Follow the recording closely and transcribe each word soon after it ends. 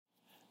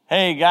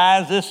Hey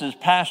guys, this is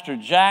Pastor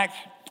Jack,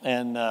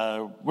 and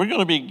we're going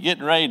to be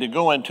getting ready to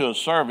go into a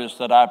service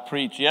that I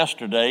preached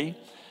yesterday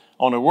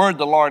on a word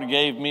the Lord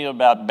gave me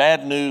about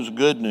bad news,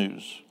 good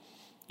news.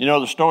 You know,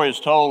 the story is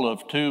told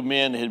of two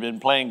men that had been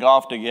playing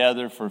golf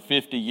together for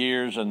 50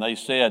 years, and they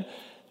said,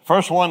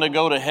 first one to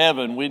go to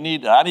heaven, I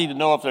need to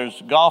know if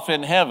there's golf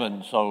in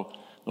heaven. So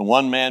the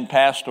one man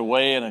passed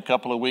away, and a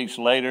couple of weeks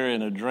later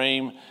in a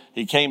dream,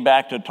 he came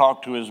back to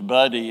talk to his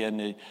buddy,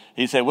 and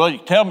he said, well,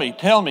 tell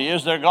me,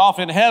 is there golf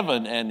in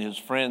heaven? And his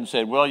friend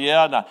said, well,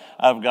 yeah,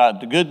 I've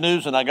got the good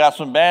news and I got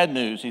some bad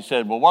news. He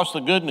said, well, what's the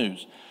good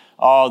news?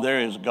 Oh,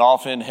 there is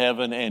golf in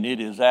heaven, and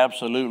it is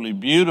absolutely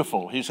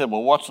beautiful. He said,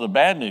 well, what's the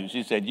bad news?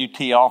 He said, you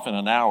tee off in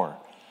an hour.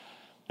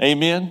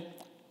 Amen?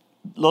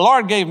 The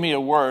Lord gave me a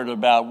word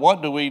about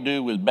what do we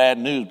do with bad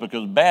news,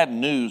 because bad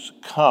news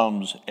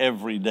comes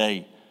every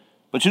day.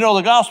 But you know,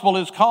 the gospel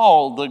is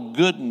called the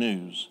good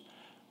news.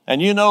 And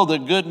you know the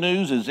good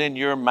news is in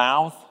your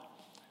mouth.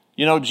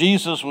 You know,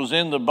 Jesus was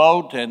in the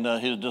boat, and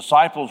his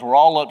disciples were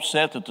all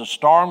upset that the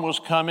storm was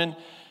coming.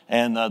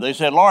 And they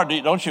said, Lord,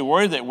 don't you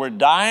worry that we're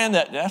dying?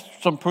 That's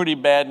some pretty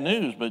bad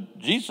news. But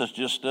Jesus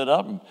just stood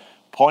up and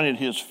pointed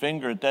his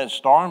finger at that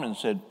storm and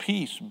said,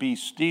 peace, be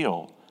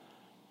still.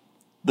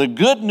 The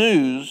good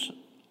news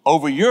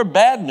over your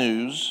bad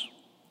news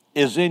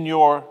is in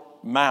your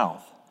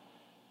mouth.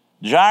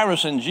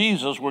 Jairus and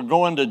Jesus were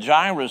going to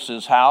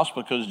Jairus' house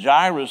because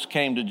Jairus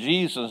came to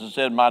Jesus and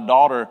said, my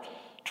daughter,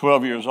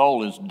 12 years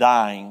old, is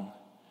dying.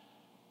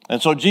 And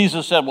so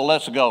Jesus said, well,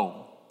 let's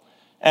go.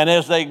 And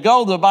as they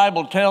go, the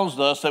Bible tells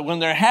us that when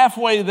they're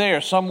halfway there,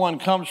 someone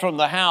comes from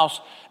the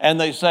house and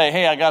they say,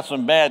 hey, I got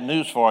some bad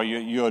news for you.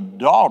 Your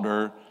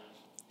daughter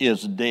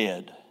is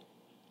dead.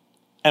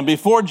 And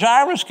before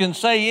Jairus can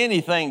say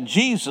anything,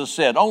 Jesus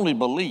said, only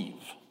believe.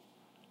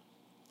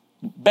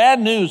 Bad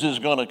news is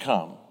going to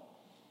come.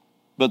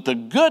 But the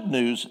good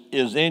news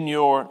is in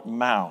your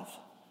mouth.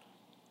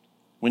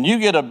 When you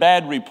get a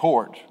bad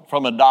report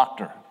from a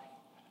doctor,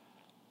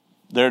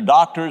 they're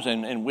doctors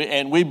and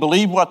we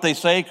believe what they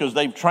say because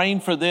they've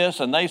trained for this,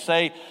 and they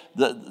say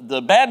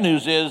the bad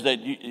news is that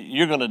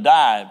you're going to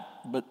die.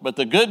 But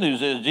the good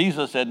news is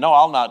Jesus said, no,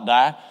 I'll not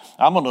die.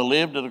 I'm going to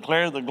live to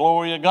declare the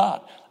glory of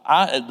God.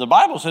 The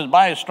Bible says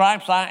by his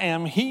stripes I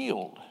am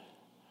healed.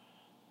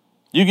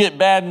 You get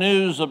bad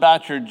news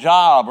about your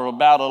job or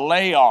about a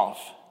layoff.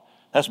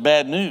 That's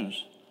bad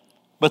news.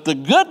 But the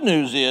good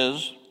news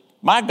is,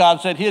 my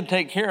God said he'd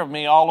take care of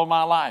me all of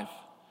my life.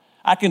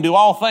 I can do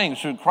all things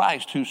through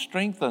Christ who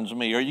strengthens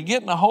me. Are you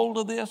getting a hold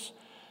of this?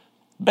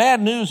 Bad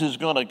news is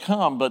going to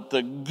come, but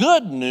the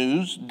good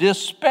news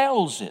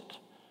dispels it.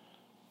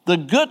 The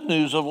good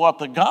news of what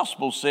the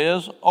gospel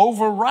says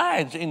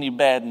overrides any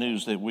bad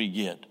news that we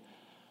get.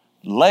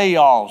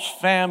 Layoffs,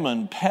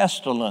 famine,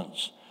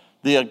 pestilence,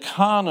 the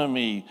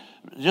economy,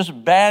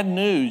 just bad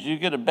news. You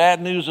get a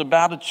bad news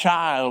about a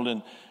child,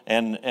 and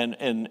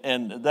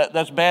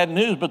that's bad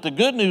news. But the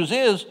good news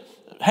is,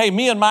 hey,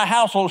 me and my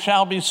household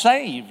shall be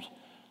saved.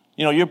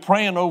 You know, you're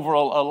praying over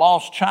a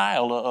lost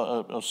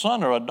child, a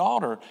son or a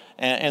daughter,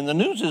 and the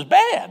news is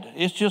bad.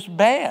 It's just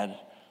bad.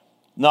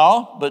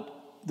 No, but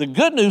the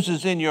good news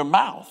is in your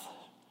mouth.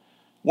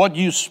 What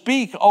you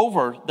speak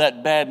over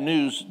that bad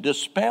news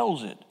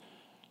dispels it.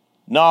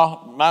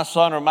 No, my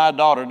son or my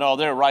daughter, no,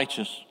 they're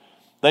righteous.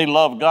 They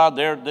love God.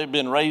 They've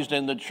been raised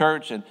in the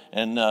church,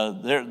 and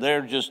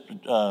they're just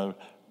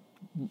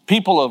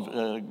people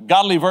of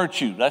godly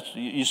virtue.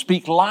 You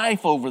speak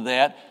life over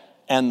that,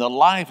 and the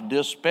life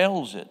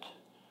dispels it.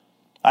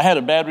 I had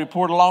a bad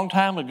report a long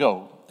time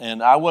ago,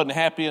 and I wasn't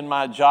happy in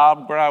my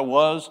job where I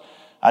was.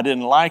 I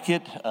didn't like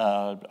it.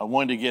 I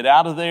wanted to get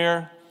out of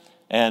there,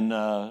 and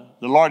the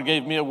Lord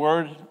gave me a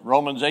word.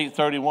 Romans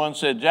 8:31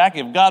 said, Jack,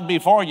 if God be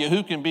for you,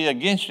 who can be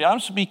against you? I'm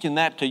speaking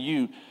that to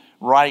you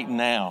right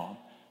now.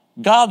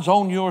 God's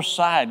on your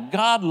side.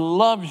 God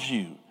loves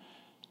you.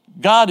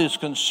 God is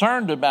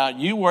concerned about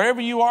you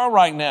wherever you are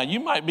right now. You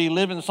might be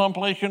living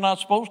someplace you're not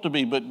supposed to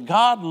be, but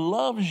God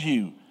loves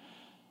you.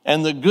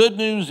 And the good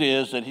news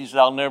is that he said,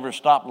 I'll never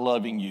stop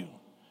loving you.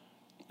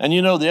 And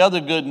you know, the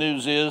other good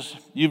news is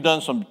you've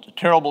done some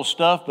terrible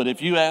stuff, but if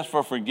you ask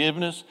for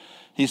forgiveness,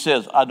 he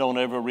says, I don't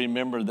ever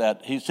remember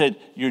that. He said,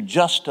 you're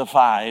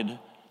justified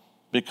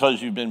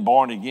because you've been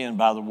born again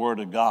by the word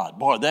of God.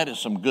 Boy, that is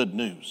some good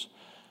news.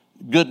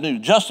 Good news.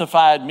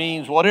 Justified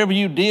means whatever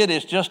you did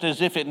is just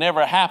as if it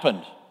never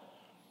happened.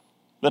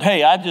 But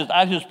hey, I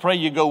just pray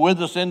you go with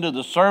us into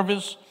the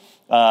service.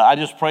 I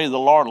just pray the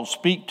Lord will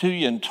speak to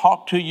you and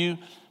talk to you.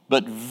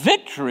 But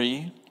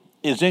victory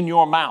is in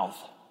your mouth.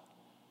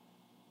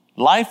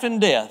 Life and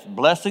death,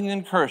 blessing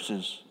and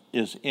curses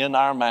is in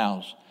our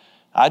mouths.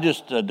 I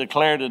just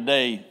declare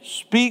today,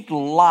 speak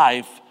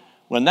life.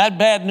 When that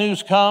bad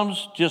news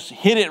comes, just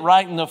hit it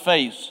right in the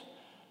face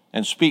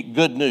and speak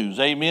good news.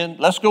 Amen.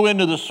 Let's go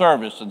into the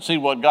service and see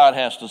what God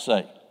has to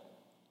say.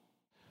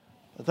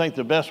 I think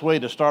the best way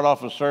to start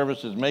off a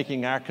service is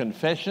making our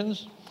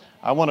confessions.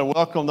 I want to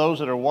welcome those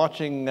that are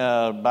watching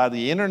by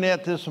the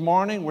internet this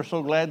morning. We're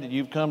so glad that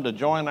you've come to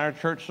join our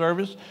church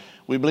service.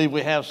 We believe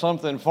we have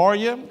something for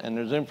you, and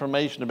there's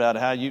information about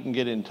how you can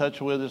get in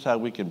touch with us, how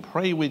we can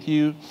pray with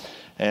you,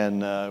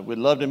 and we'd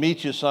love to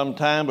meet you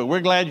sometime, but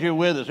we're glad you're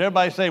with us.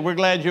 Everybody say, we're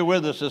glad you're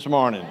with us this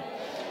morning.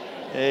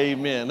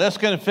 Amen. Let's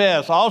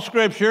confess. All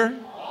Scripture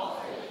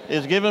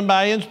is given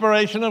by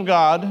inspiration of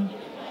God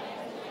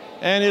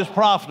and is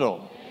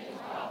profitable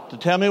to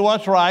tell me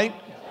what's right,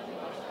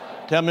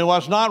 tell me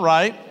what's not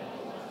right,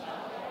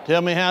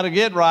 tell me how to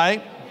get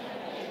right,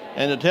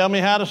 and to tell me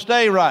how to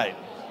stay right,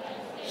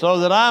 so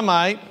that I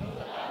might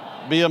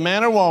be a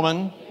man or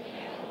woman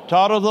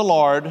taught of the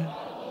Lord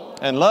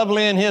and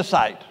lovely in His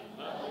sight.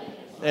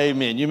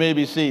 Amen. You may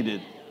be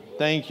seated.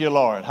 Thank you,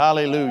 Lord.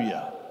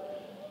 Hallelujah.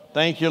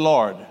 Thank you,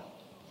 Lord.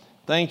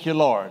 Thank you,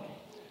 Lord.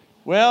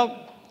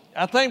 Well,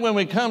 I think when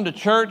we come to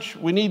church,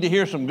 we need to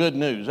hear some good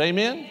news.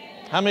 Amen?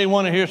 How many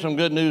want to hear some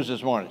good news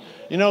this morning?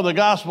 You know, the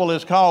gospel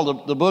is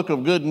called the book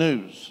of good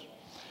news.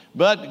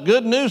 But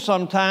good news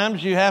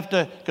sometimes you have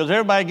to, because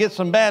everybody gets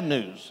some bad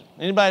news.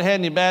 Anybody had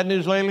any bad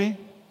news lately?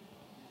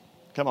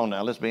 Come on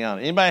now, let's be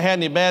honest. Anybody had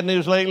any bad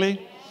news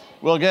lately?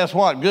 Well, guess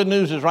what? Good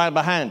news is right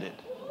behind it.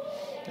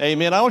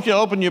 Amen. I want you to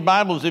open your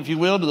Bibles, if you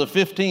will, to the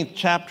 15th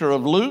chapter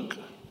of Luke.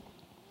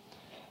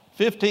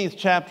 15th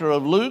chapter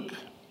of Luke.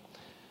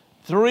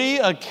 3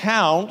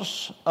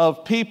 accounts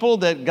of people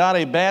that got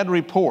a bad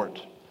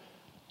report.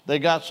 They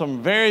got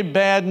some very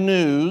bad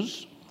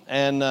news,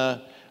 and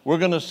we're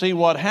going to see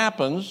what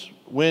happens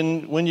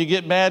when you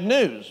get bad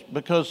news.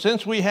 Because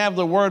since we have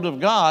the Word of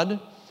God,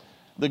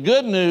 the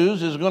good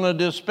news is going to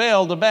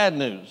dispel the bad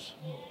news.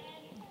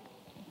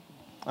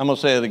 I'm going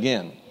to say it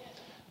again.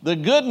 The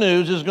good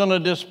news is going to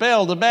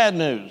dispel the bad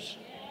news.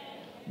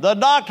 The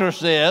doctor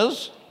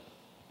says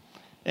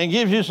and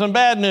gives you some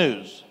bad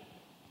news,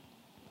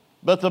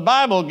 but the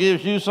Bible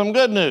gives you some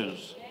good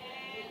news.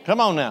 Come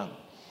on now.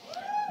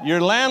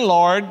 Your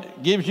landlord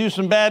gives you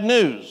some bad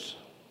news,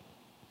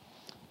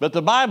 but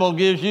the Bible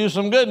gives you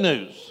some good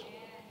news.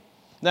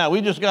 Now,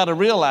 we just got to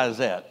realize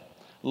that.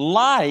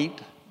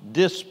 Light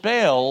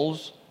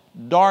dispels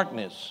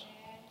darkness.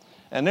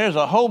 And there's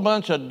a whole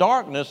bunch of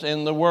darkness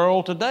in the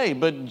world today.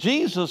 But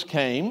Jesus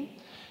came.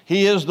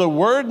 He is the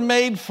Word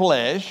made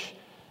flesh.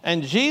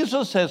 And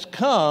Jesus has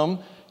come.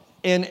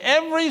 In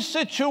every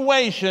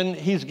situation,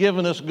 He's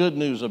given us good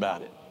news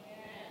about it.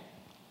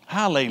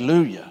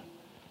 Hallelujah.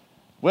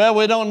 Well,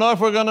 we don't know if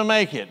we're going to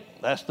make it.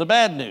 That's the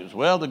bad news.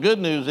 Well, the good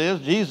news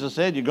is Jesus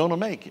said you're going to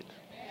make it.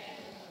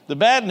 The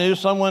bad news,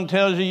 someone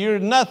tells you you're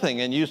nothing,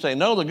 and you say,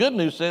 no, the good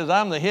news says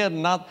I'm the head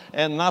and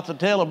not the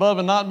tail, above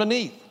and not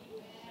beneath.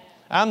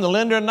 I'm the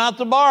lender and not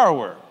the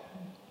borrower.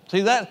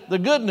 See that? The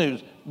good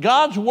news.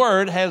 God's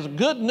Word has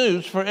good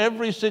news for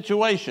every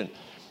situation.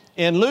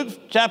 In Luke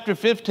chapter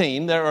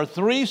 15, there are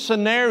 3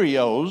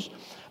 scenarios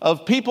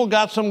of people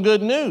got some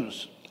good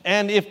news.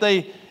 And if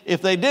they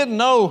didn't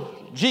know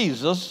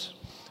Jesus,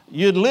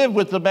 you'd live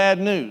with the bad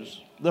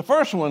news. The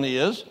first one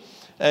is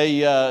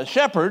a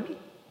shepherd.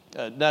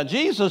 Now,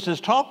 Jesus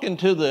is talking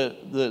to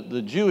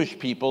the Jewish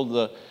people,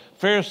 the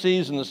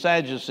Pharisees and the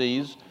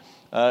Sadducees.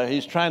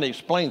 He's trying to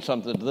explain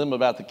something to them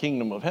about the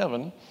kingdom of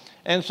heaven.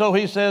 And so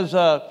he says,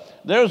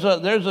 there's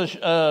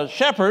a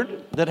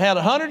shepherd that had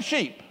 100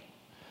 sheep.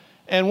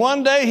 And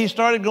one day he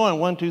started going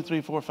 1, 2,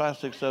 3, 4, 5,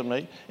 6, 7,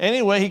 8.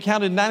 Anyway, he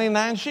counted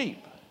 99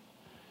 sheep.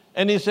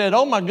 And he said,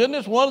 oh my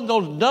goodness, one of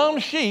those dumb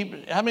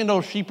sheep, how many of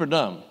those sheep are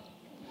dumb?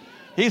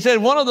 He said,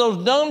 one of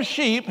those dumb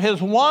sheep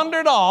has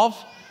wandered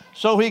off.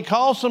 So he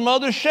calls some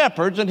other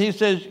shepherds and he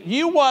says,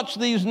 you watch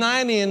these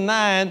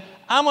 99.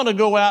 I'm going to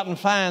go out and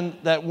find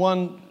that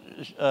one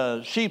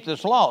sheep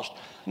that's lost.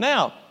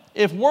 Now,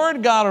 if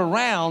word got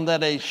around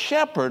that a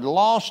shepherd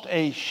lost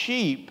a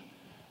sheep,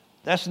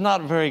 that's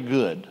not very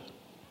good.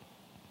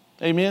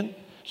 Amen?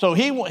 So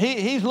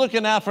he's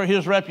looking out for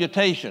his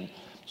reputation.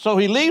 So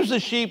he leaves the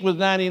sheep with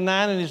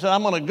 99 and he said,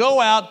 I'm going to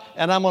go out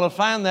and I'm going to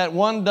find that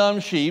one dumb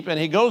sheep. And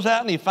he goes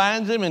out and he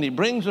finds him and he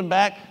brings him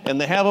back and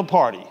they have a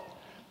party.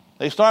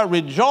 They start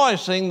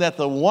rejoicing that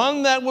the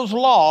one that was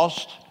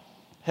lost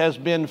has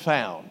been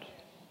found.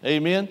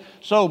 Amen?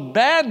 So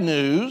bad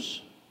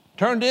news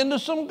turned into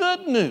some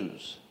good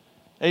news.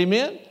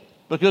 Amen?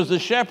 Because the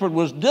shepherd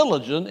was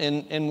diligent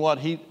in what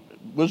he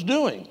was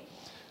doing.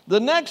 The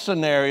next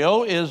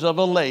scenario is of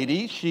a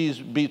lady. She's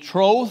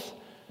betrothed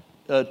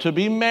to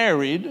be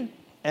married,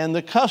 and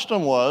the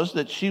custom was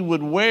that she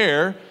would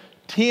wear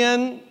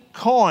 10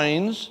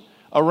 coins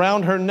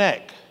around her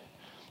neck.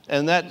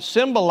 And that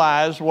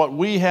symbolized what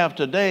we have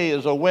today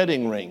as a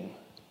wedding ring.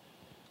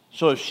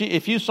 So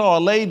if you saw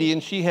a lady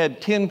and she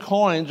had 10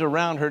 coins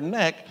around her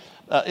neck,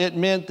 it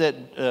meant that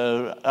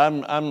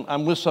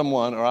I'm with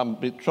someone or I'm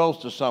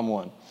betrothed to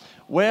someone.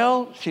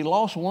 Well, she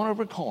lost one of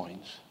her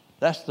coins.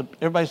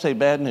 Everybody say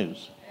bad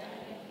news.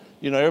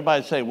 You know,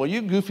 everybody say, well,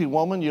 you goofy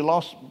woman, you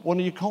lost one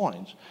of your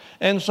coins.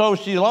 And so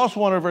she lost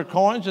one of her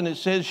coins, and it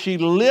says she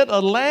lit a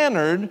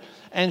lantern,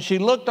 and she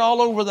looked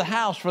all over the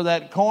house for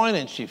that coin,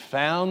 and she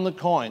found the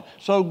coin.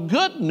 So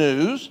good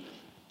news,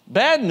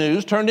 bad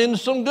news turned into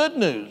some good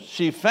news.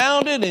 She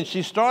found it, and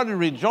she started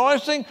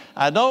rejoicing.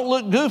 I don't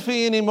look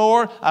goofy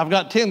anymore. I've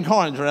got 10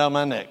 coins around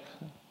my neck.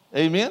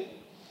 Amen?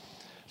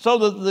 So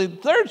the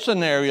third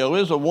scenario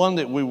is a one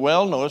that we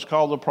well know. It's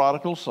called the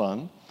prodigal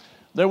son.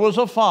 There was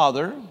a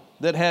father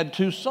that had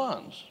two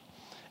sons.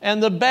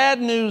 And the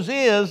bad news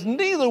is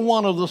neither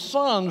one of the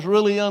sons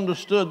really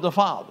understood the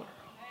father.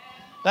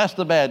 That's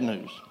the bad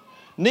news.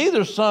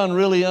 Neither son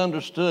really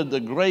understood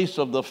the grace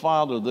of the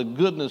father, the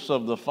goodness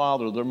of the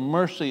father, the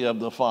mercy of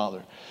the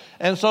father.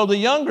 And so the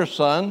younger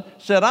son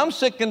said, I'm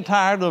sick and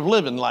tired of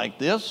living like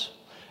this.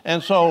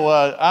 And so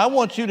I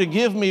want you to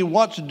give me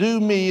what's due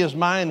me as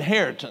my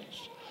inheritance.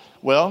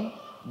 Well,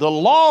 the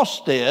law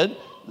said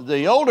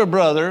the older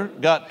brother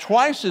got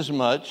twice as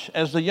much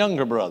as the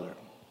younger brother.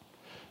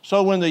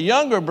 So when the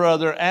younger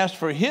brother asked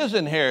for his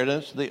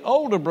inheritance, the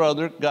older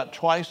brother got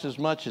twice as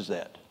much as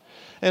that.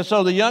 And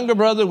so the younger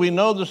brother, we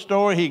know the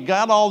story, he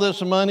got all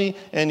this money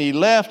and he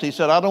left. He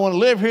said, I don't want to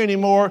live here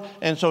anymore.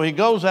 And so he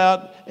goes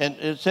out, and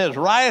it says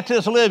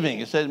riotous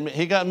living. It said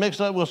he got mixed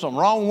up with some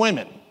wrong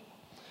women.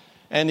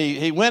 And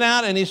he went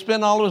out and he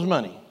spent all his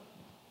money.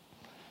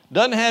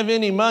 Doesn't have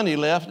any money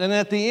left. And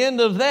at the end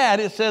of that,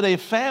 it said a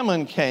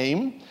famine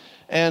came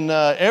and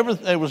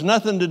there was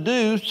nothing to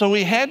do. So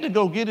he had to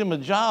go get him a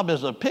job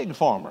as a pig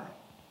farmer,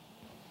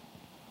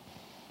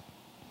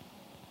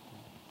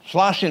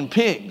 sloshing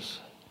pigs.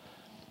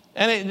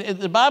 And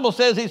the Bible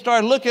says he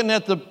started looking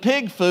at the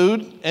pig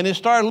food and it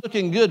started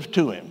looking good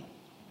to him.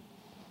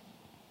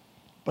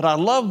 But I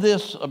love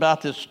this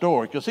about this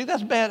story because, see,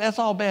 that's bad. That's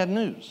all bad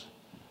news.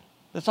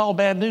 That's all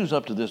bad news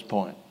up to this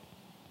point.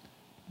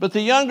 But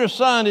the younger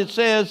son, it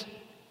says,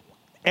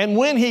 and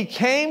when he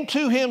came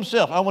to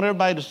himself, I want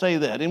everybody to say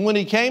that, and when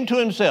he came to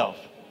himself.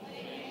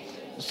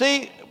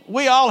 See,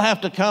 we all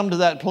have to come to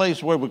that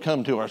place where we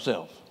come to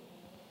ourselves.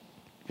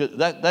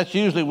 That's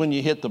usually when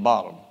you hit the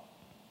bottom.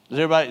 Has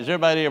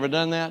everybody ever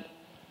done that?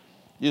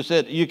 You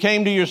said you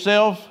came to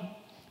yourself,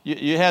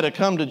 you had a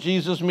come to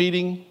Jesus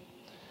meeting.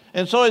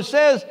 And so it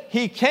says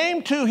he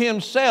came to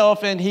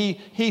himself and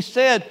he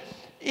said,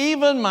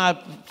 even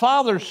my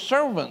father's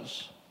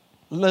servants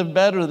live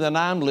better than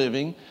I'm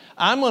living.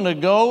 I'm going to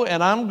go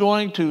and I'm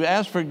going to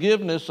ask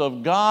forgiveness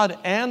of God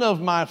and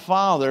of my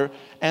father,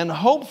 and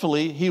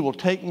hopefully he will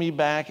take me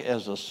back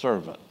as a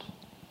servant.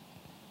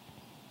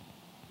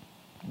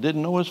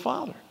 Didn't know his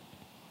father.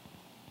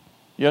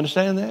 You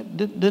understand that?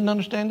 Didn't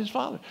understand his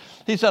father.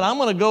 He said, I'm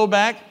going to go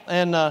back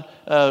and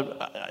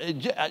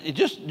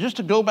just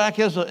to go back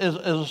as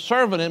a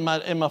servant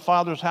in my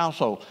father's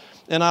household.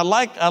 And I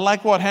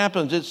like what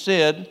happens. It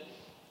said,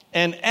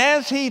 and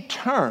as he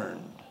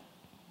turned,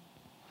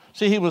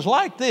 see, he was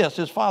like this.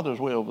 His father's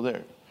way over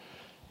there.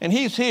 And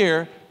he's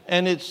here,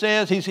 and it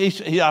says,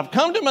 I've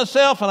come to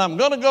myself, and I'm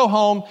going to go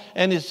home.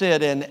 And it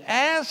said, and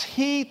as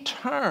he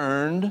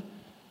turned,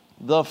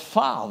 the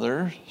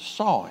father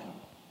saw him.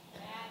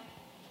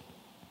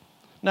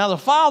 Now, the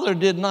father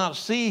did not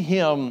see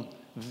him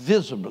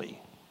visibly,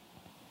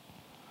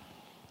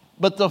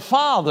 but the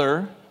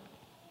father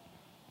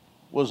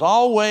was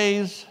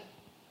always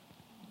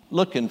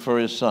looking for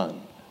his son.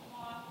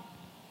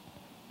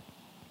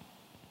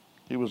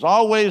 He was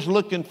always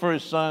looking for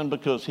his son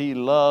because he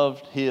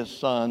loved his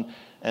son,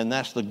 and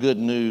that's the good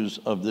news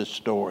of this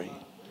story.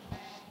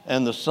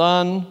 And the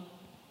son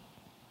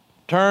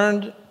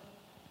turned,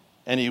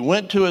 and he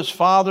went to his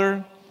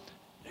father.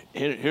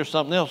 Here's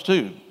something else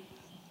too.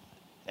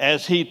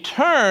 As he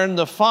turned,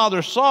 the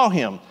father saw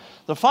him.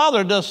 The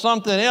father does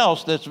something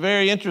else that's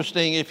very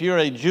interesting if you're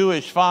a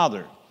Jewish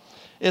father.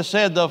 It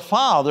said the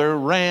father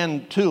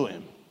ran to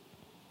him.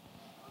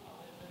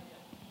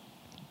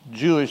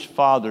 Jewish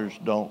fathers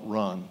don't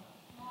run.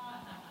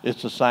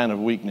 It's a sign of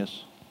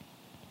weakness.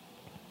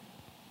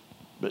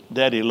 But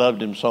Daddy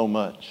loved him so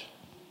much.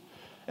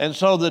 And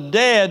so the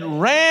dad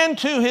ran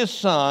to his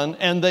son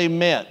and they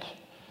met.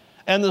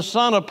 And the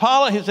son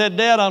apologized. He said,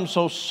 Dad, I'm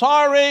so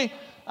sorry.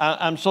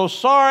 I'm so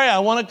sorry. I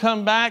want to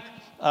come back.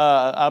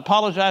 I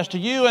apologize to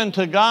you and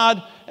to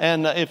God.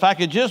 And if I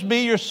could just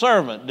be your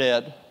servant,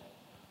 Dad.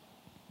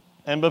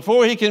 And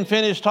before he can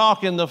finish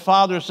talking, the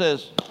father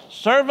says,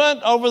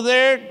 servant over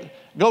there,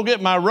 go get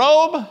my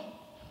robe,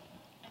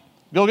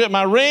 go get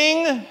my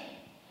ring,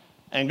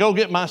 and go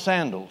get my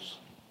sandals.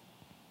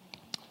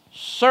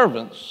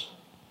 Servants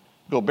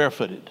go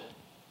barefooted.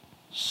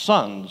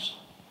 Sons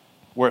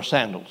wear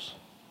sandals.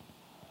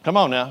 Come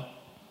on now.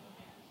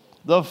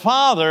 The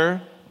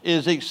father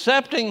is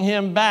accepting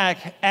him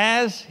back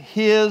as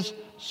his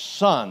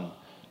son,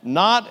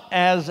 not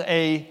as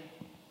a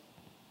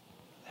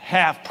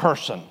half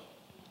person.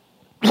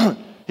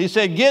 He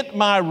said, get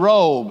my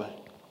robe.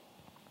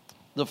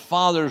 The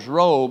father's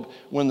robe,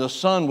 when the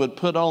son would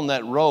put on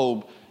that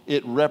robe,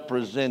 it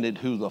represented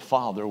who the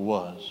father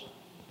was.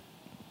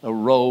 A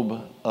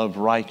robe of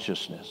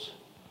righteousness.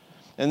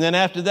 And then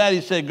after that, he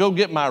said, go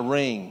get my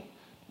ring.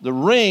 The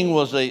ring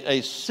was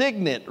a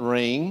signet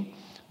ring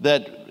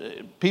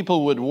that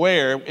people would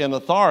wear in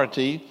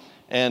authority,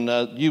 and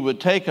you would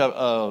take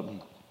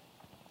a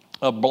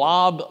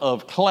blob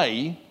of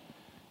clay,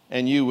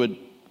 and you would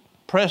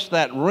press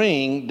that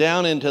ring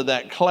down into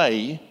that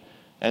clay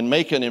and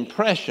make an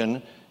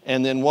impression,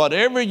 and then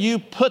whatever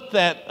you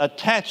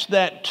attach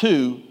that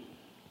to,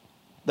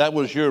 that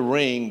was your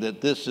ring,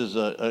 that this is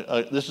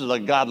a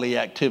godly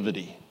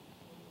activity.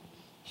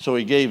 So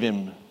he gave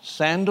him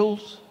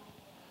sandals.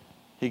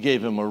 He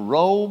gave him a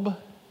robe.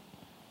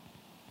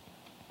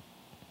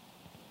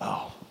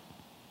 Oh.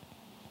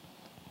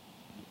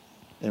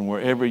 And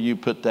wherever you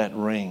put that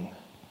ring,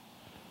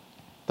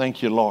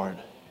 thank you, Lord.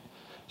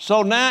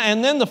 So now,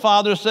 and then the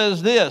father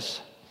says this,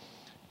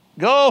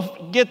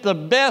 go get the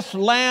best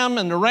lamb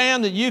and the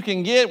ram that you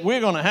can get.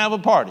 We're going to have a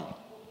party.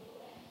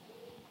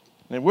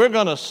 And we're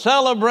going to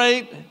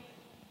celebrate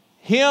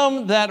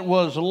him that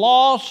was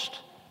lost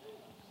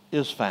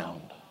is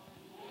found.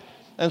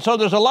 And so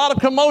there's a lot of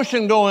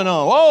commotion going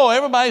on. Oh,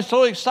 everybody's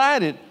so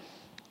excited.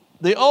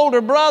 The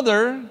older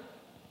brother,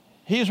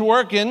 he's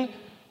working,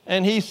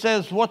 and he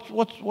says,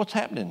 what's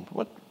happening?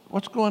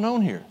 What's going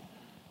on here?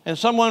 And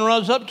someone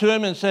runs up to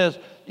him and says,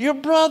 your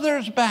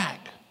brother's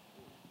back.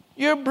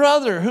 Your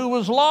brother who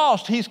was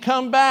lost, he's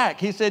come back.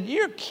 He said,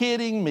 you're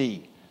kidding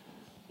me.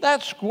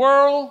 That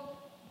squirrel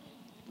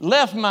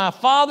left my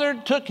father,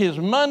 took his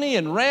money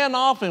and ran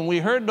off, and we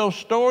heard those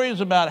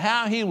stories about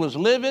how he was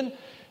living,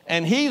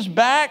 and he's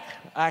back.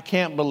 I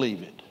can't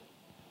believe it.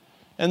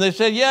 And they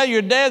said, yeah,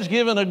 your dad's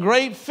giving a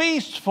great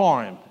feast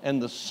for him.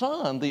 And the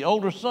son, the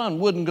older son,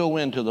 wouldn't go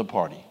into the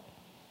party.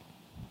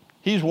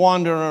 He's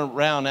wandering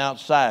around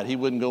outside. He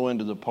wouldn't go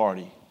into the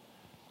party.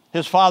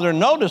 His father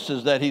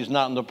notices that he's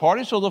not in the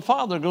party, so the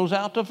father goes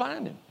out to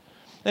find him.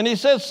 And he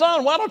says,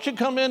 son, why don't you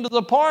come into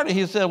the party?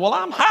 He said, well,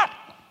 I'm hot.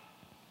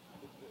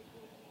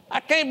 I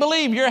can't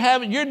believe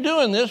you're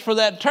doing this for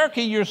that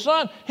turkey, your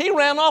son. He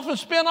ran off and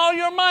spent all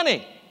your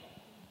money.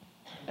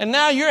 And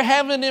now you're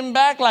having him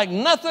back like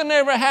nothing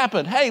ever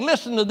happened. Hey,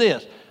 listen to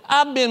this.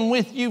 I've been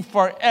with you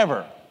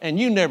forever, and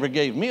you never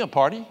gave me a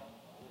party.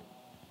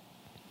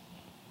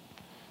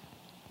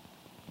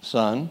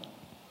 Son,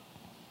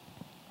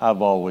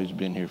 I've always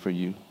been here for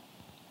you.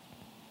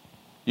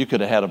 You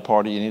could have had a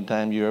party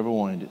anytime you ever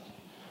wanted it.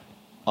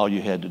 All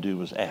you had to do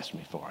was ask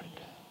me for it.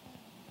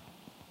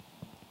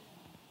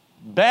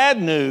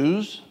 Bad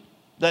news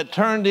that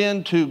turned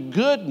into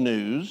good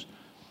news,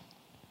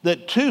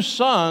 that two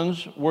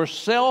sons were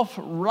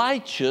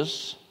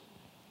self-righteous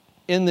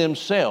in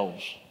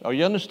themselves. Are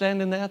you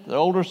understanding that? The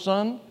older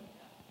son,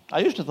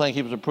 I used to think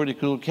he was a pretty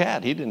cool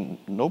cat. He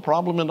didn't, no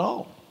problem at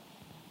all.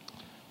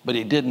 But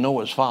he didn't know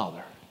his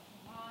father.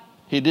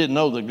 He didn't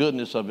know the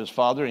goodness of his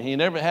father, and he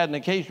never had an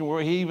occasion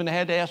where he even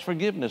had to ask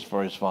forgiveness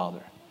for his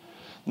father.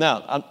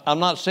 Now, I'm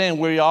not saying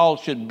we all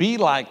should be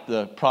like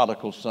the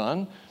prodigal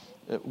son,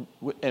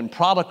 and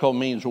prodigal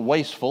means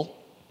wasteful.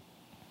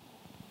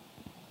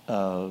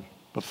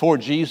 Before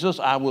Jesus,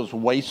 I was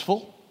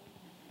wasteful.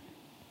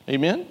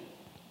 Amen?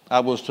 I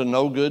was to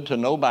no good to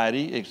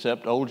nobody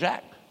except old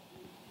Jack.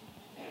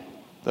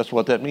 That's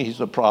what that means.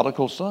 He's a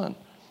prodigal son.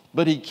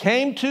 But he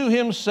came to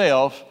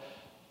himself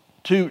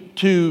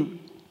to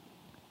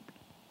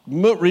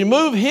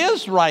remove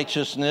his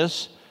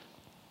righteousness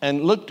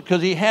and look,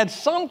 because he had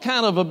some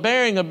kind of a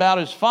bearing about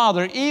his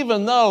father,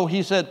 even though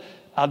he said,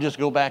 I'll just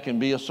go back and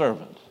be a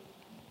servant.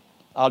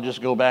 I'll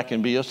just go back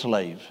and be a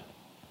slave.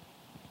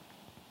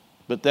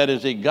 But that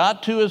as he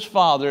got to his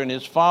father, and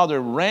his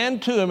father ran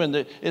to him, and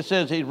it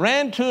says he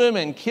ran to him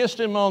and kissed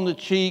him on the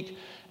cheek,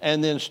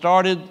 and then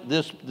started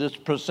this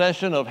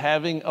procession of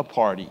having a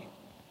party.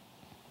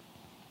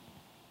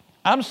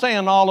 I'm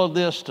saying all of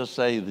this to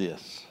say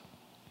this.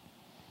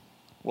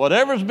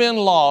 Whatever's been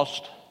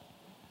lost,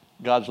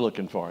 God's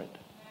looking for it.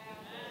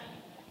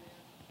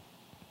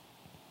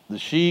 The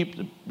sheep,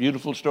 the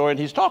beautiful story, and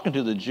he's talking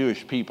to the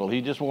Jewish people.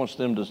 He just wants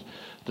them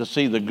to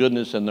see the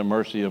goodness and the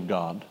mercy of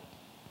God.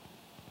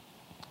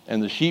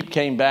 And the sheep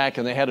came back,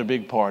 and they had a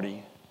big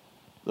party.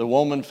 The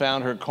woman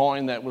found her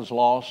coin that was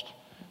lost,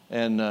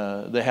 and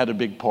they had a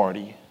big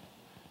party.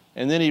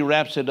 And then he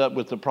wraps it up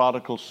with the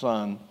prodigal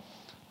son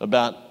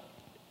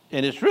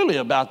and it's really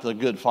about the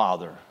good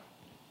father.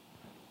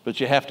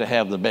 But you have to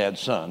have the bad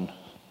son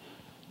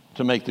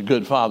to make the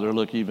good father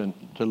look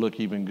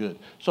even good.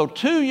 So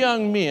two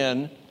young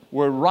men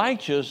were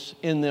righteous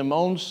in them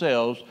own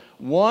selves.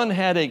 One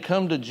had a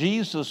come to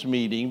Jesus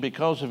meeting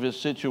because of his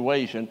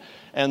situation,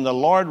 and the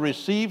Lord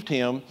received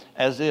him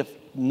as if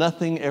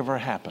nothing ever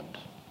happened.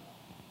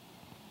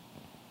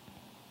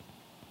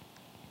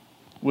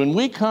 When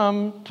we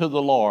come to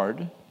the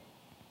Lord,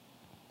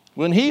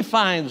 when he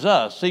finds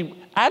us, see,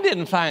 I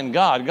didn't find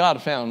God,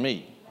 God found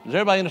me. Does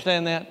everybody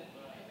understand that?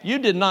 You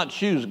did not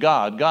choose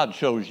God, God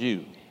chose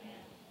you.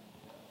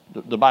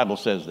 The Bible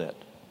says that.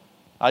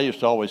 I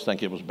used to always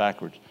think it was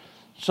backwards.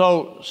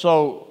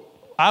 So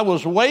I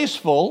was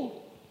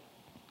wasteful,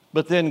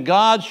 but then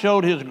God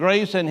showed his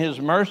grace and his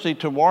mercy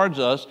towards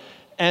us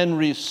and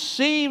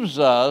receives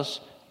us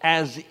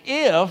as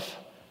if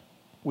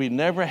we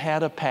never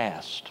had a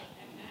past.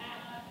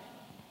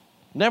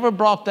 Never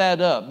brought that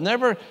up.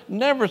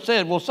 Never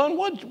said, well, son,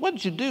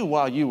 what'd you do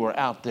while you were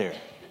out there?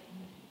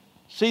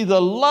 See,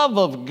 the love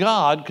of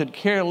God could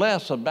care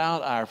less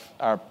about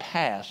our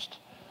past.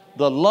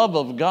 The love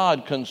of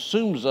God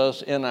consumes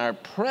us in our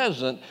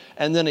present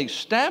and then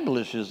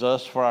establishes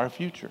us for our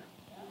future.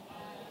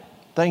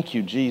 Thank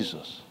you,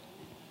 Jesus.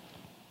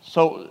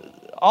 So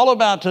all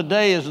about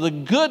today is the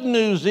good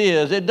news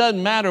is it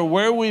doesn't matter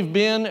where we've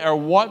been or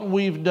what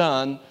we've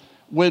done.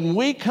 When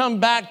we come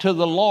back to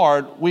the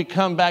Lord, we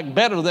come back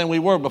better than we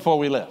were before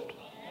we left.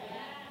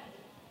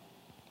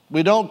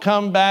 We don't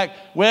come back,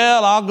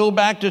 well, I'll go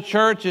back to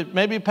church.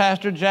 Maybe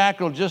Pastor Jack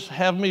will just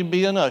have me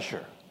be an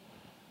usher.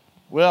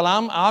 Well,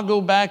 I'll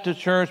go back to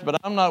church, but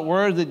I'm not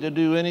worthy to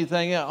do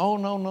anything else. Oh,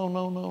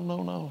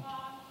 no.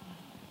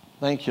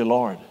 Thank you,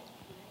 Lord.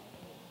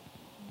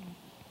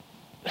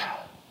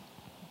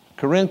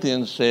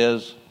 Corinthians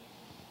says,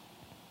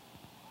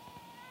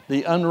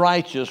 the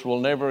unrighteous will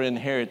never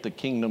inherit the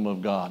kingdom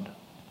of God.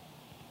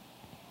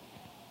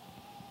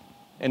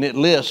 And it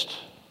lists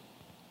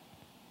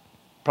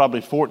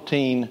probably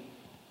 14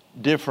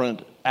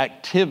 different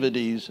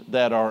activities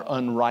that are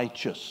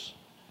unrighteous.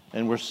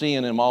 And we're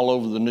seeing them all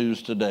over the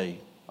news today.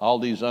 All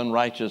these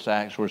unrighteous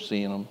acts, we're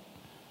seeing them.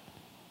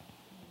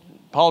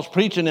 Paul's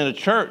preaching in a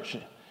church,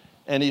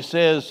 and he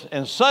says,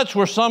 and such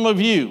were some of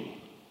you.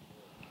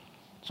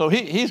 So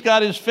he's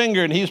got his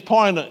finger, and he's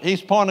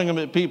pointing them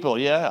at people.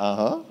 Yeah,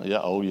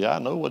 I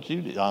know what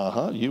you did.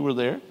 You were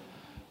there.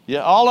 Yeah,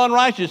 all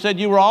unrighteous. He said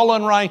you were all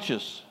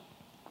unrighteous.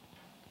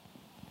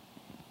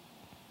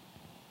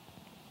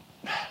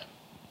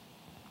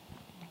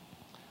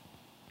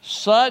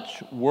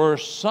 Such were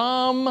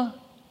some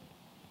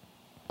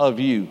of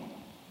you.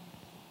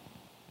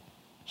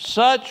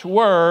 Such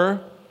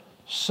were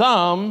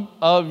some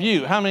of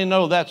you. How many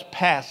know that's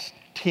past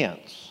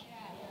tense?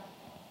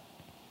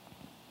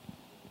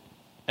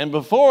 And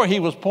before he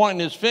was pointing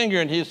his finger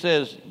and he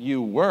says,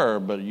 you were,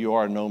 but you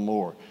are no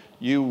more.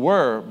 You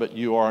were, but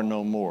you are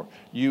no more.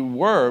 You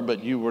were,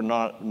 but you were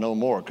not no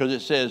more. Because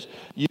it says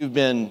you've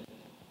been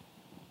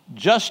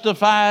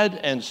justified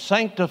and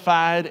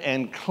sanctified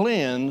and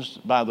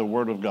cleansed by the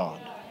word of God.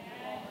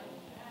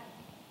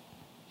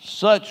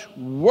 Such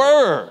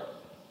were.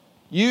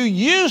 You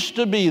used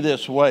to be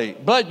this way,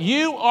 but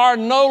you are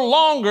no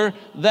longer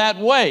that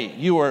way.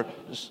 You are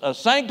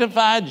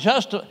sanctified,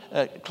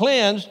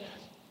 cleansed.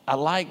 I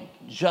like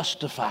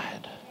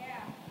justified.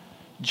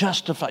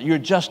 Justified. You're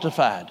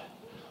justified.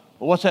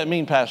 Well, what's that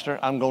mean, Pastor?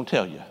 I'm going to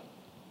tell you.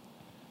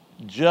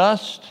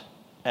 Just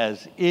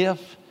as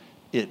if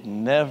it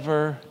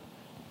never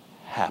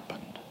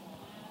happened.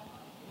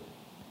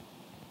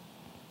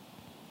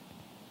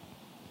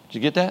 Did you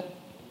get that?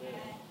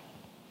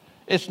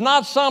 It's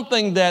not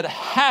something that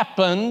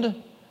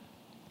happened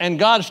and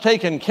God's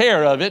taken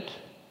care of it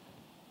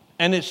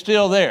and it's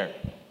still there.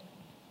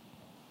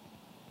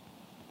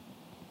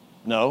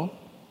 No.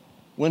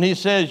 When he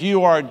says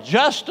you are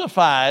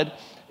justified,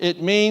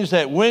 it means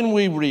that when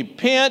we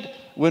repent,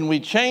 when we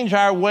change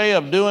our way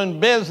of doing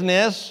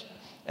business,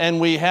 and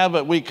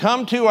we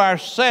come to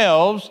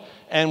ourselves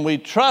and we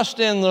trust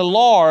in the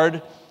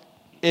Lord,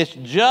 it's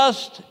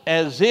just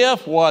as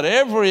if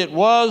whatever it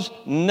was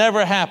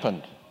never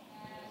happened.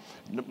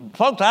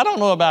 Folks, I don't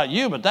know about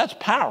you, but that's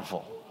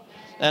powerful.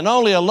 And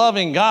only a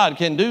loving God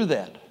can do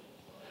that.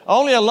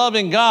 Only a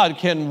loving God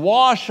can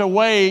wash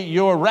away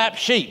your rap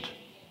sheet.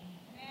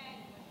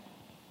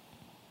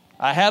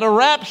 I had a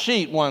rap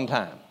sheet one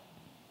time.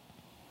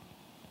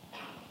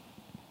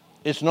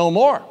 It's no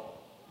more.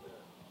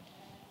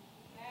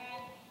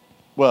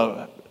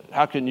 Well,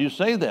 how can you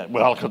say that?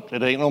 Well,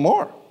 it ain't no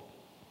more.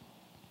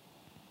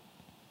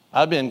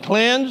 I've been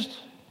cleansed,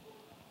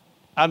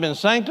 I've been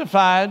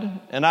sanctified,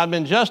 and I've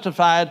been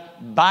justified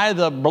by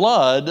the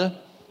blood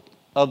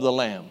of the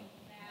Lamb.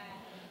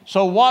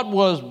 So what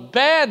was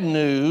bad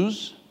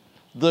news,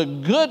 the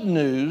good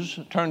news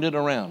turned it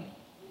around.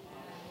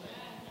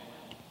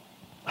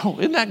 Oh,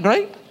 isn't that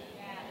great?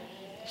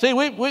 See,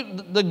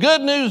 the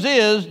good news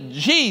is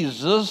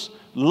Jesus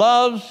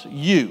loves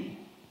you.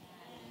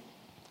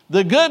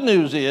 The good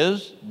news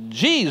is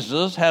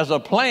Jesus has a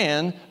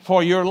plan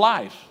for your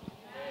life.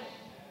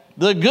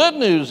 The good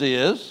news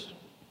is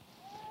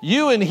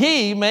you and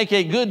he make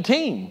a good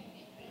team.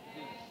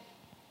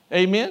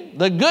 Amen.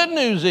 The good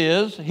news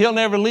is he'll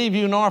never leave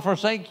you nor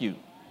forsake you.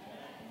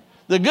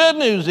 The good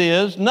news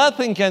is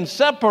nothing can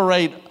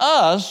separate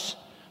us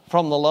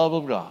from the love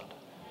of God.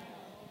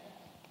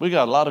 We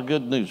got a lot of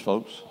good news,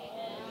 folks.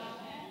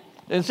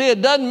 And see,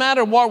 it doesn't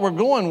matter what we're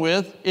going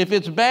with. If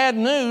it's bad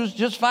news,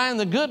 just find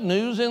the good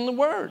news in the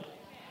Word.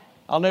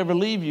 I'll never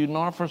leave you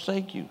nor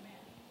forsake you.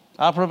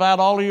 I'll provide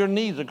all of your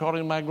needs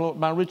according to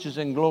my riches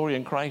and glory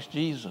in Christ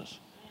Jesus.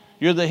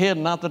 You're the head,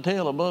 not the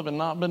tail, above and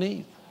not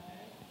beneath.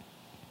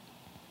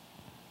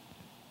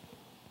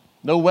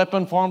 No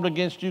weapon formed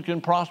against you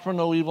can prosper,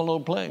 no evil, no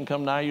plague can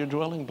come nigh your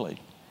dwelling place.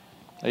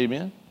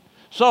 Amen.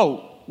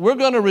 So, we're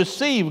going to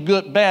receive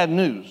bad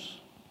news.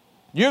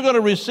 You're going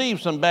to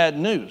receive some bad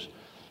news.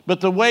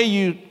 But the way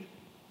you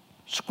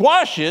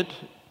squash it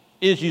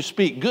is you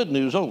speak good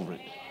news over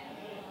it.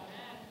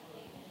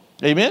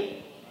 Amen?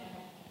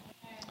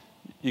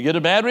 You get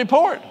a bad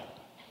report,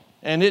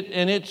 and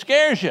it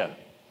scares you.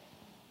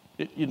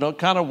 It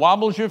kind of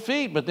wobbles your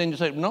feet, but then you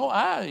say, no,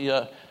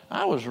 I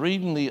was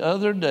reading the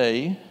other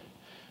day,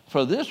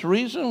 for this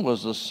reason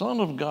was the Son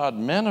of God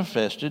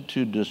manifested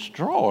to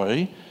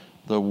destroy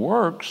the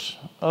works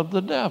of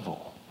the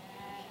devil.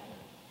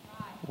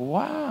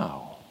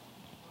 Wow.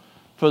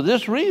 For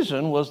this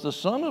reason was the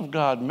Son of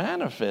God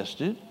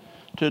manifested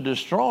to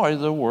destroy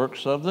the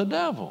works of the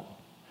devil.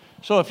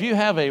 So if you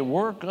have a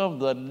work of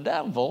the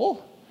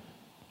devil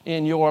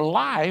in your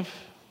life,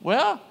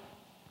 well,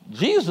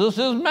 Jesus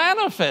is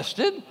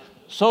manifested,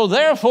 so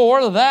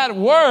therefore that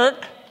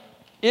work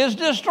is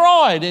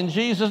destroyed in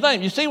Jesus'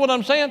 name. You see what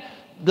I'm saying?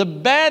 The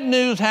bad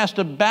news has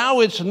to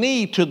bow its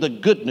knee to the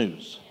good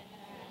news.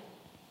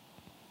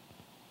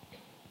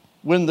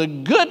 When the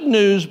good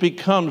news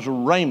becomes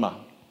rhema,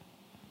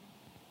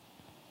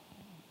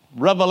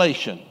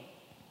 revelation,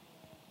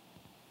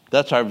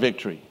 that's our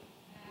victory.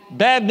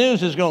 Bad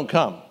news is going to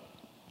come.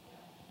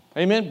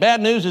 Amen?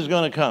 Bad news is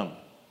going to come.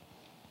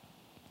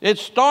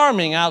 It's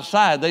storming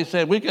outside. They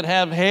said we could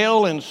have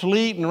hail and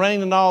sleet and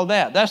rain and all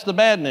that. That's the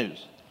bad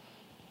news.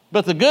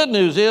 But the good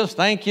news is,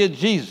 thank you,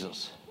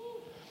 Jesus.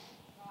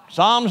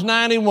 Psalms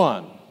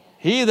 91,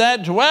 he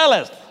that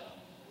dwelleth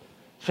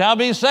shall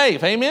be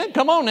safe. Amen?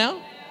 Come on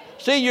now.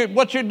 See,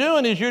 what you're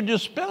doing is you're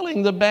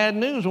dispelling the bad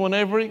news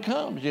whenever it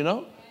comes, you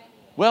know.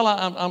 Well,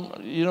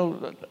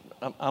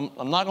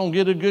 I'm not going to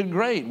get a good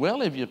grade. Well,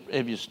 have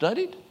you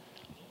studied?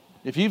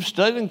 If you've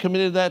studied and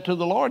committed that to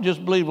the Lord,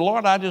 just believe,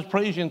 Lord, I just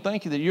praise you and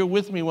thank you that you're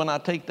with me when I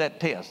take that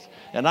test,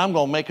 and I'm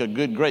going to make a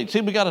good grade.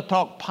 See, we got to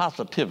talk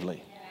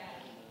positively.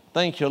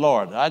 Thank you,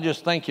 Lord. I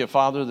just thank you,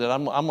 Father, that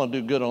I'm going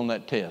to do good on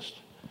that test,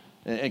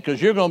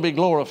 because you're going to be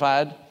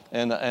glorified,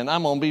 and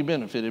I'm going to be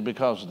benefited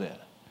because of that.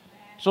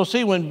 So,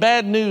 see, when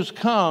bad news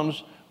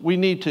comes, we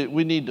need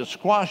to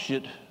squash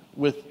it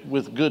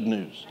with good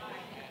news.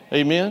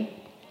 Amen.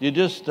 You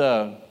just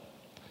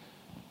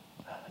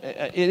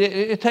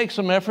it takes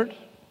some effort.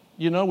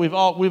 You know, we've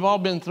all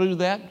been through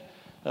that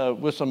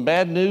with some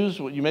bad news.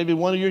 Maybe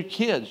one of your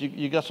kids,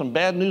 you got some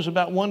bad news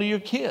about one of your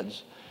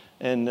kids,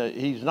 and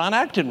he's not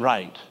acting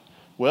right.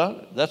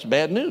 Well, that's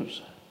bad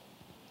news.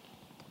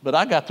 But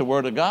I got the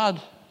Word of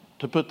God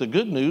to put the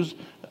good news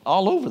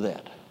all over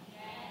that.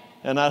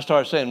 And I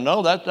started saying,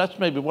 no, that's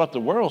maybe what the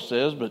world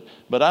says,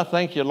 but I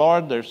thank you,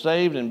 Lord, they're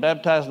saved and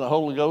baptized in the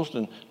Holy Ghost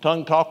and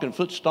tongue talking,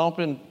 foot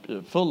stomping,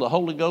 full of the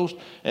Holy Ghost,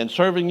 and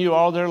serving you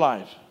all their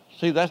life.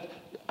 See,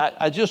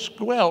 I just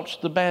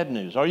squelched the bad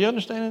news. Are you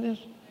understanding this?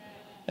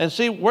 And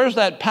see, where's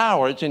that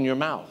power? It's in your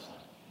mouth.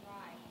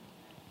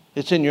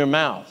 It's in your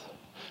mouth.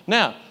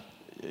 Now,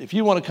 if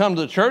you want to come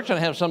to the church and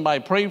have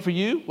somebody pray for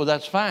you, well,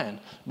 that's fine.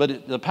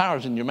 But the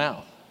power's in your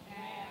mouth.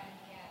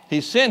 He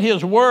sent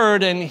his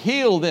word and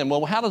healed them.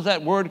 Well, how does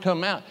that word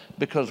come out?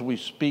 Because we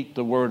speak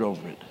the word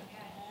over it.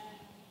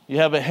 You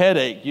have a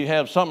headache. You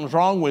have something's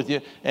wrong with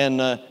you,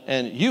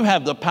 and you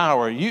have the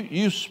power.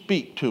 You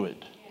speak to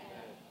it.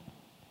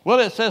 Well,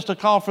 it says to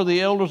call for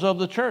the elders of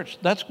the church.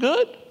 That's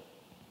good.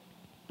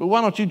 But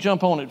why don't you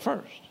jump on it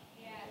first?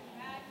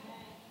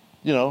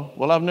 You know,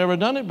 well, I've never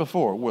done it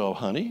before. Well,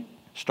 honey,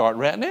 start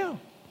right now.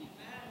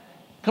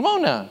 Come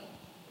on now.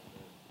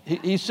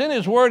 He sent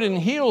his word and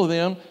healed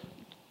them.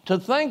 To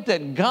think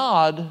that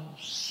God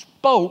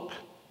spoke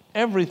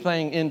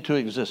everything into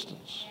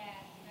existence.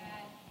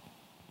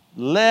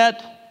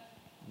 Let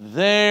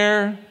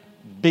there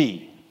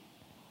be.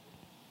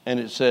 And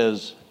it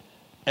says,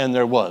 and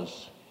there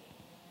was.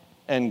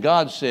 And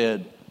God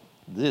said,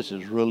 this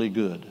is really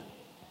good.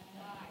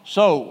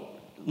 So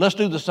let's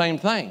do the same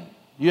thing.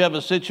 You have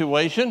a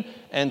situation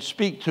and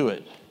speak to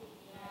it.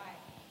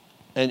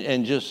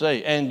 And just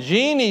say. And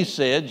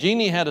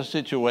Jeannie had a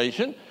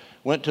situation,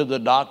 went to the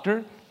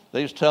doctor.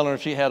 They was telling her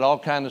she had all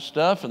kind of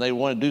stuff, and they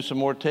wanted to do some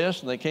more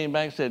tests, and they came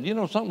back and said, you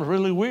know, something's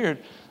really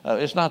weird.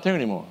 It's not there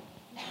anymore.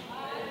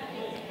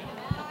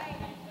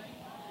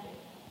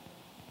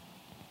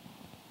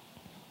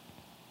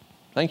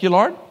 Thank you,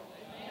 Lord.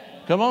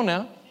 Come on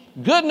now.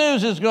 Bad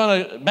news is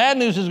going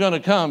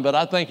to come, but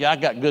I think I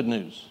got good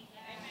news.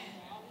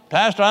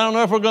 Pastor, I don't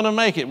know if we're going to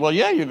make it. Well,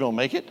 yeah, you're going to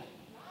make it.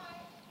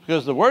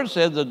 Because the word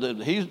said that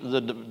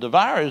the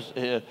virus,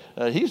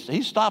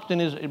 he's stopped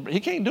in he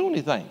can't do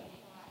anything.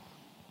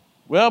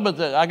 Well,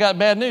 but I got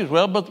bad news.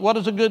 Well, but what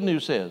does the good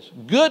news says?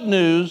 Good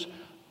news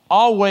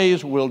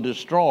always will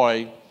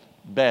destroy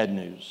bad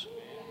news.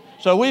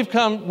 So we've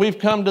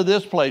come to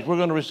this place. We're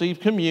going to receive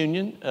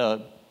communion.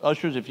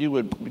 Ushers, if you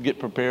would get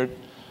prepared.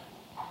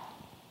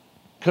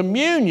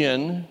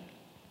 Communion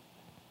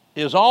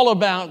is all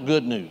about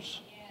good news.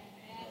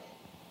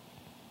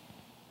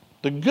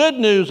 The good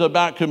news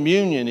about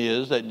communion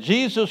is that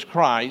Jesus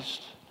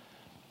Christ,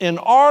 in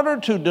order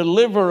to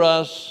deliver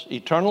us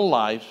eternal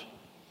life,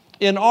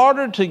 in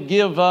order to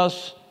give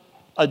us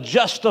a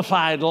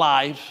justified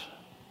life,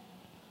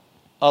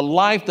 a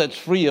life that's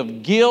free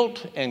of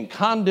guilt and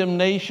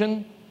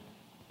condemnation,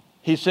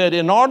 he said,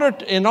 in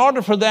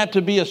order for that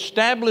to be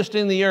established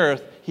in the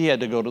earth, he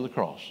had to go to the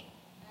cross.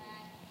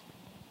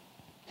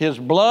 His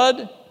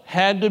blood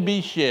had to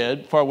be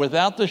shed, for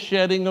without the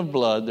shedding of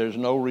blood, there's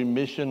no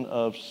remission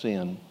of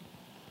sin.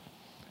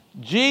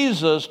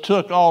 Jesus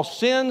took all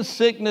sin,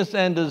 sickness,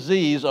 and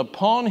disease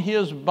upon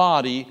his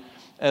body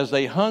as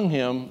they hung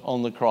him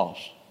on the cross.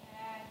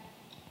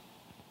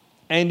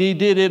 And he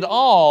did it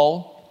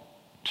all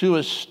to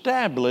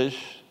establish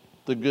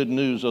the good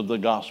news of the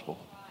gospel.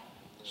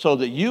 So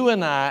that you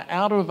and I,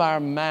 out of our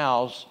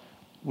mouths,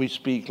 we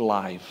speak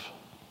life.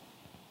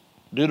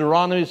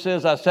 Deuteronomy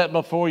says, I set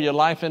before you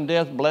life and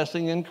death,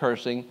 blessing and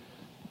cursing.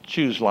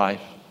 Choose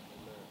life.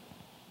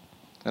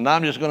 And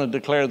I'm just going to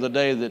declare the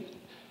day that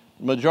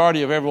the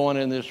majority of everyone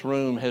in this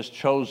room has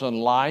chosen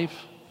life.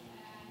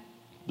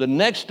 The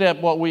next step,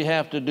 what we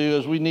have to do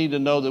is we need to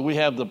know that we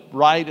have the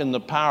right and the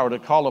power to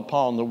call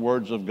upon the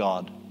words of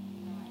God.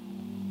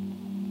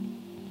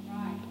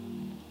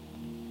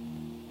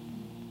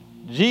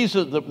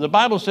 Jesus, the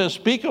Bible says,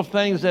 speak of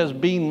things as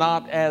be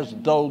not as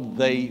though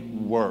they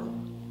were.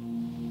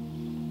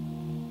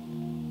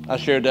 I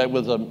shared that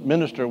with a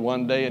minister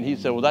one day, and he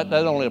said, well, that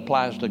only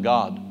applies to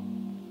God.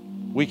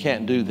 We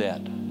can't do that.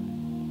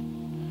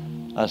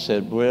 I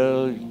said,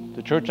 well,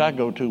 the church I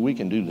go to, we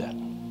can do that.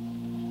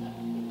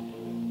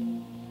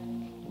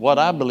 What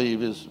I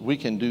believe is we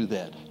can do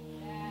that.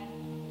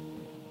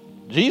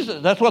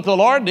 Jesus, that's what the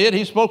Lord did.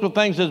 He spoke of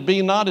things as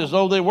being not as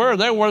though they were.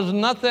 There was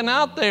nothing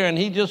out there, and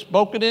he just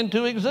spoke it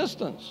into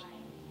existence.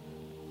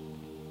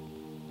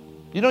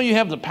 You know you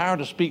have the power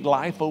to speak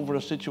life over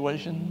a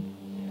situation?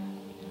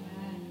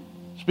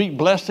 Speak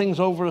blessings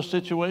over a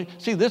situation.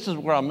 See, this is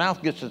where our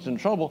mouth gets us in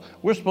trouble.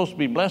 We're supposed to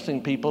be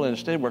blessing people, and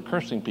instead we're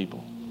cursing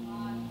people.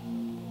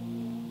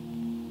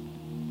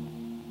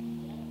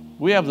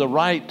 We have the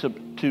right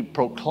to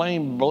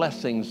proclaim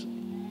blessings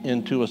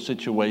into a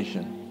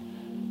situation.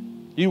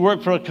 You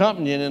work for a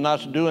company and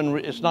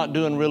it's not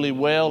doing really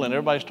well, and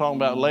everybody's talking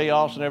about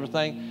layoffs and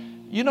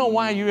everything. You know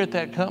why you're at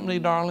that company,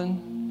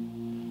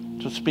 darling?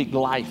 To speak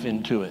life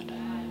into it.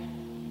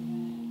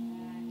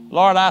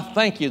 Lord, I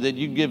thank you that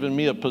you've given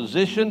me a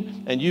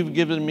position and you've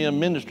given me a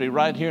ministry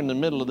right here in the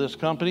middle of this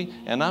company,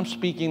 and I'm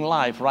speaking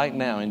life right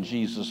now in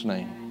Jesus'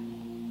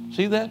 name.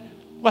 See that?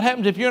 What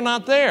happens if you're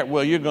not there?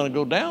 Well, you're going to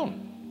go down.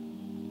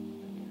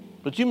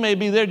 But you may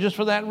be there just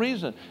for that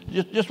reason.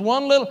 Just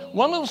one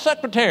little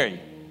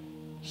secretary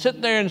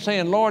sitting there and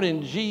saying, Lord,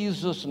 in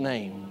Jesus'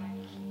 name,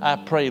 I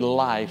pray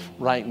life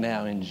right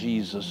now in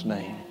Jesus'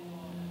 name.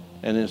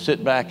 And then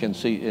sit back and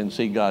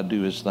see God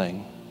do his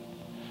thing.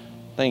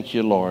 Thank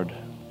you, Lord.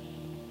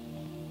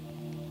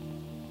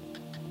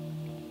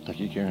 Thank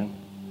you, Karen.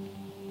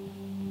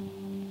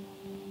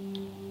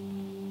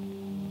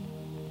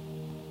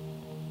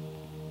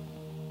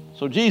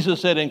 So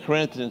Jesus said in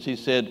Corinthians, he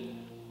said,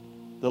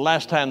 the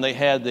last time they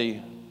had the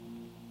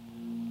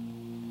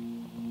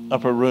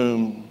upper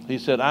room, he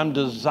said, I'm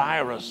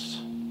desirous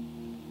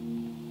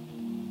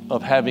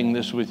of having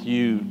this with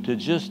you to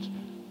just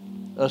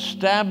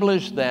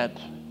establish that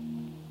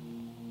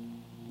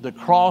the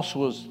cross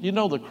was,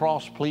 the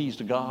cross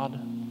pleased God.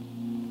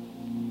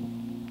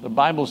 The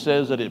Bible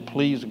says that it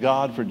pleased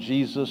God for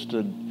Jesus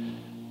to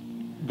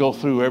go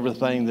through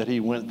everything that he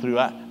went through.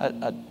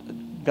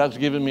 God's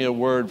given me a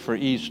word for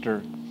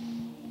Easter,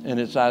 and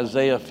it's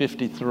Isaiah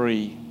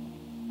 53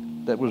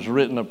 that was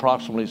written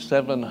approximately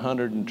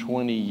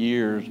 720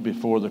 years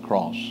before the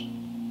cross.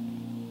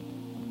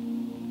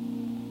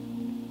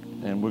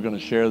 And we're going to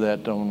share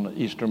that on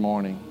Easter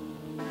morning.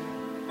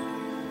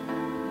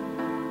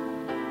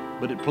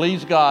 But it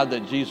pleased God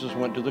that Jesus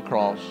went to the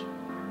cross,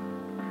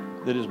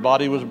 that his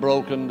body was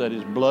broken, that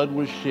his blood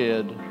was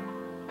shed,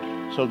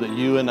 so that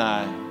you and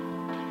I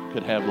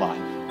could have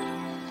life.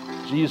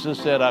 Jesus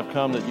said, I've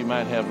come that you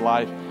might have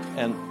life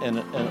and an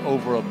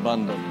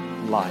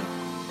overabundant life.